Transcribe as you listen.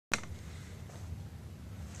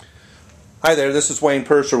Hi there, this is Wayne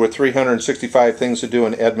Purser with 365 Things to Do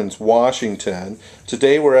in Edmonds, Washington.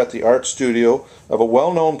 Today we're at the art studio of a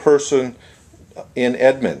well-known person in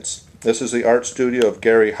Edmonds. This is the art studio of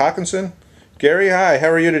Gary Haakenson. Gary, hi, how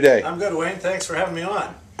are you today? I'm good, Wayne. Thanks for having me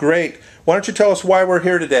on. Great. Why don't you tell us why we're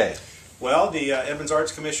here today? Well, the Edmonds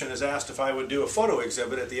Arts Commission has asked if I would do a photo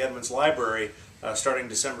exhibit at the Edmonds Library starting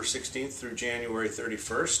December 16th through January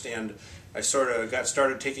 31st, and I sort of got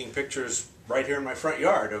started taking pictures right here in my front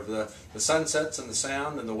yard of the sunsets and the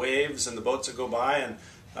sound and the waves and the boats that go by, and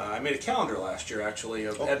I made a calendar last year actually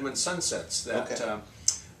of Edmonds sunsets that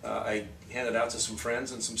I handed out to some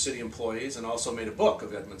friends and some city employees, and also made a book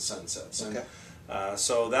of Edmonds sunsets. And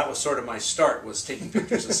so that was sort of my start, was taking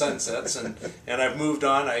pictures of sunsets, and I've moved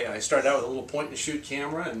on. I started out with a little point and shoot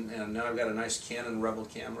camera, and now I've got a nice Canon Rebel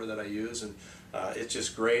camera that I use, and it's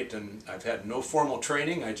just great. And I've had no formal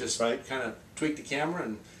training. I just kind of tweak the camera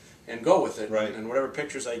and go with it, and whatever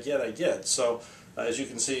pictures I get. So as you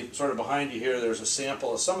can see sort of behind you here, there's a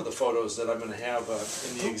sample of some of the photos that I'm going to have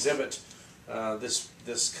in the exhibit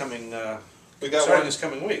this coming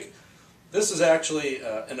week. This is actually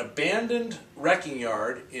an abandoned wrecking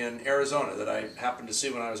yard in Arizona that I happened to see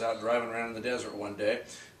when I was out driving around in the desert one day.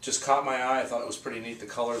 Just caught my eye. I thought it was pretty neat, the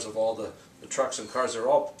colors of all the trucks and cars. They're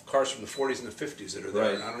all cars from the 40s and the 50s that are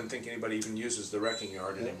there. And I don't think anybody even uses the wrecking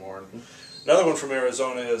yard anymore. Another one from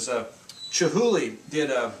Arizona is Chihuly did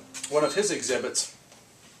one of his exhibits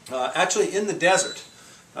actually in the desert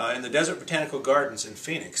Botanical Gardens in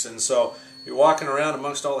Phoenix. And so you're walking around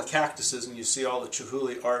amongst all the cactuses and you see all the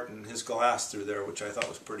Chihuly art and his glass through there, which I thought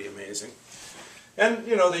was pretty amazing. And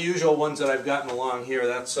you know, the usual ones that I've gotten along here,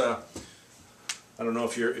 that's I don't know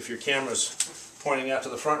if your camera's pointing out to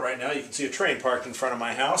the front right now. You can see a train parked in front of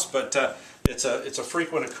my house, but it's a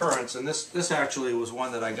frequent occurrence. And this actually was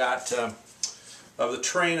one that I got of the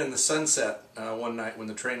train and the sunset one night when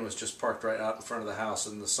the train was just parked right out in front of the house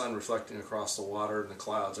and the sun reflecting across the water and the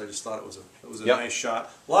clouds. I just thought it was a nice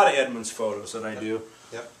shot. A lot of Edmonds photos that I do.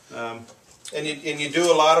 And you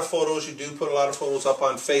do a lot of photos. You do put a lot of photos up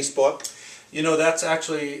on Facebook. You know, that's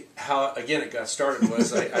actually how, again, it got started.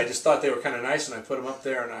 Was I just thought they were kind of nice, and I put them up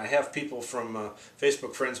there. And I have people from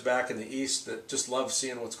Facebook friends back in the East that just love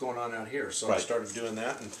seeing what's going on out here. So I started doing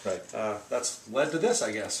that, and that's led to this,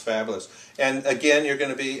 I guess. Fabulous. And again, you're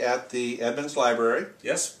going to be at the Edmonds Library.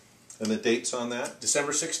 Yes. And the dates on that?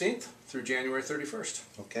 December 16th through January 31st.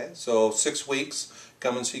 Okay, so 6 weeks.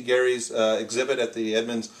 Come and see Gary's exhibit at the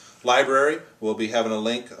Edmonds Library. We'll be having a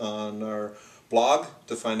link on our blog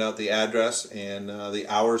to find out the address and the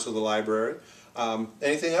hours of the library.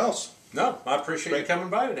 Anything else? No, I appreciate you coming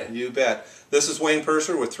by today. You bet. This is Wayne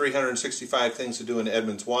Purser with 365 Things to Do in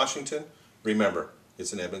Edmonds, Washington. Remember,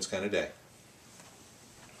 it's an Edmonds kind of day.